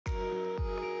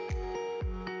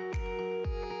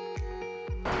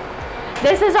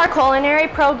This is our culinary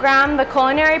program. The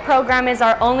culinary program is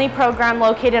our only program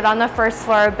located on the first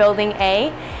floor of Building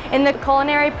A. In the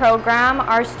culinary program,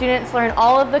 our students learn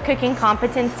all of the cooking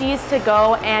competencies to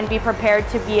go and be prepared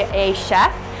to be a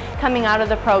chef coming out of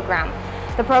the program.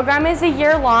 The program is a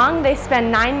year long. They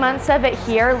spend 9 months of it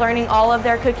here learning all of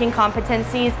their cooking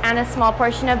competencies and a small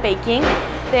portion of baking.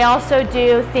 They also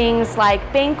do things like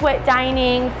banquet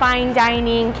dining, fine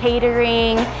dining,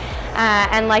 catering,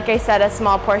 and like I said, a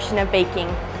small portion of baking.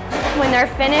 When they're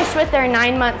finished with their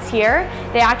 9 months here,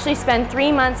 they actually spend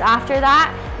 3 months after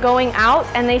that going out,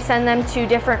 and they send them to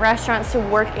different restaurants to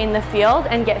work in the field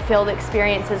and get field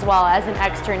experience as well as an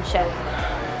externship.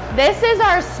 This is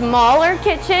our smaller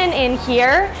kitchen in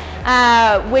here,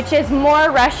 which is more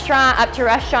restaurant, up to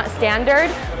restaurant standard.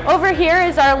 Over here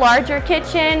is our larger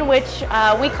kitchen, which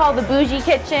we call the bougie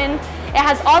kitchen. It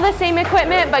has all the same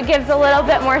equipment, but gives a little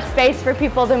bit more space for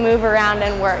people to move around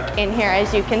and work in here,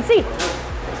 as you can see.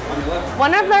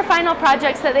 One of their final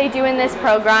projects that they do in this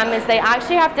program is they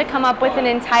actually have to come up with an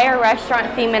entire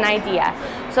restaurant theme and idea.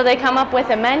 So they come up with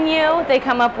a menu, they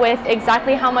come up with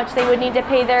exactly how much they would need to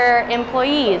pay their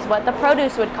employees, what the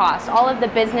produce would cost, all of the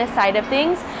business side of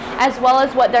things, as well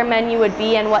as what their menu would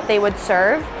be and what they would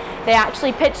serve. They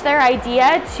actually pitch their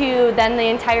idea to then the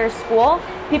entire school.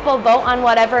 People vote on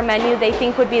whatever menu they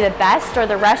think would be the best or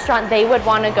the restaurant they would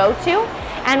want to go to.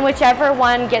 And whichever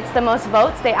one gets the most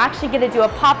votes, they actually get to do a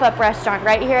pop-up restaurant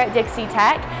right here at Dixie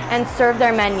Tech and serve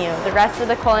their menu. The rest of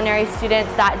the culinary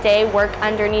students that day work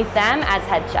underneath them as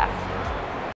head chef.